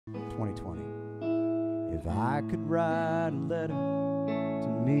2020. If I could write a letter to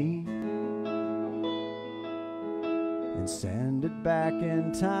me and send it back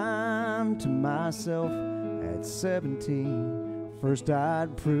in time to myself at 17, first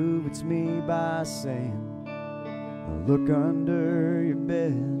I'd prove it's me by saying, look under your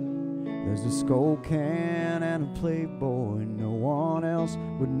bed. There's a skull can and a Playboy no one else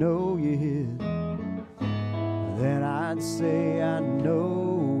would know you hid. Then I'd say, I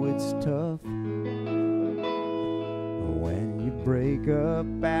know it's tough when you break up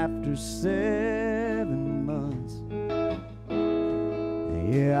after 7 months.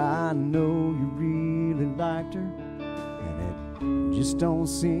 Yeah, I know you really liked her, and it just don't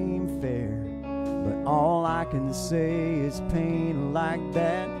seem fair. But all I can say is pain like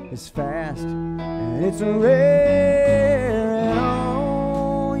that is fast and it's rare. And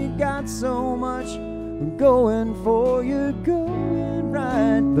oh, you got so much going for you, going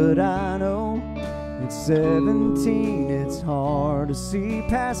right. But I know at 17 it's hard to see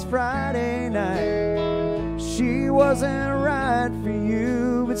past Friday night. She wasn't right for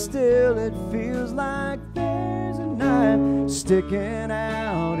you, but still it feels like there's a knife sticking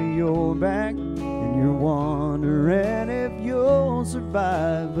out of your back. You're wondering if you'll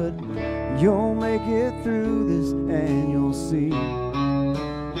survive, but you'll make it through this and you'll see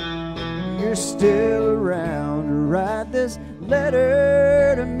you're still around to write this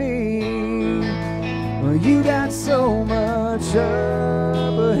letter to me. Well, you got so much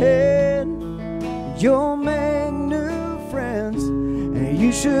up ahead. You'll make new friends, and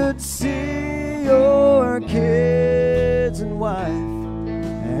you should see your kids and wife.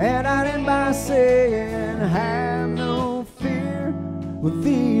 And I'd end by saying, have no fear. Well,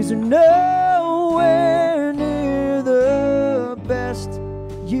 these are nowhere near the best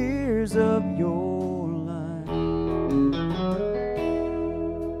years of your life.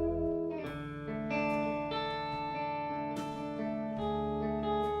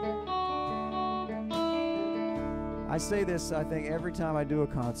 I say this, I think, every time I do a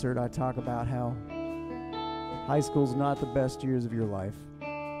concert. I talk about how high school's not the best years of your life.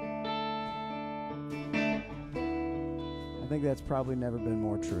 I think that's probably never been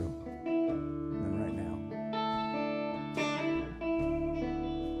more true than right now.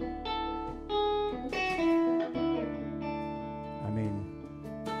 I mean,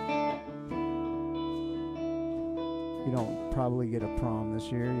 you don't probably get a prom this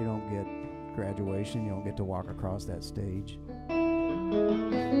year. You don't get graduation. You don't get to walk across that stage.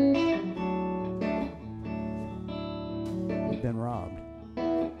 We've been robbed.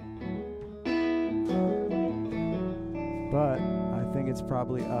 But I think it's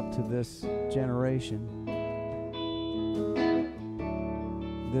probably up to this generation,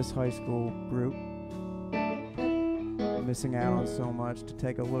 this high school group, missing out on so much, to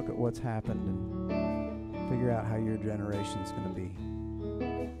take a look at what's happened and figure out how your generation's going to be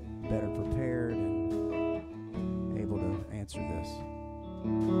better prepared and able to answer this.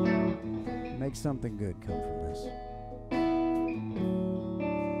 Make something good come from this.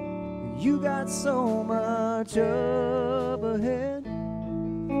 You got so much up ahead.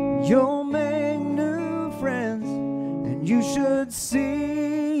 You'll make new friends, and you should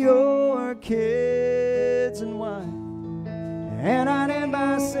see your kids and wife. And I'd end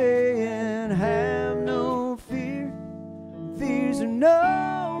by saying, have no fear. These are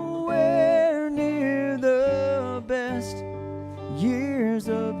nowhere near the best years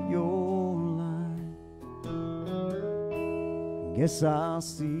of your life. Guess I'll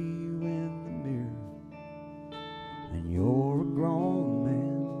see you in the mirror, and you're a grown man.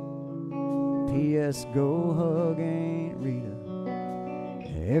 P.S. Go hug Aunt Rita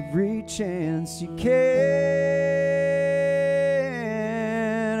every chance you can.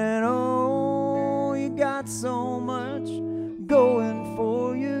 And oh, you got so much going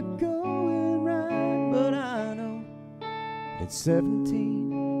for you, going right. But I know at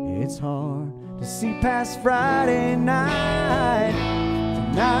 17 it's hard to see past Friday night.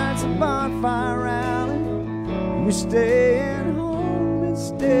 Tonight's a bonfire rally, you're staying home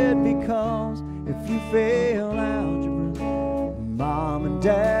instead, because if you fail algebra, Mom and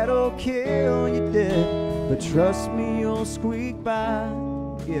Dad'll kill you dead. But trust me, you'll squeak by,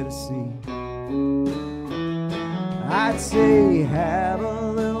 get a C. I'd say have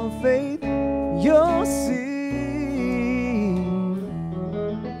a little faith, you'll see.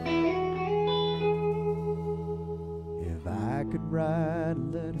 If I could write a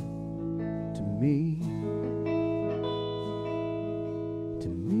letter to me,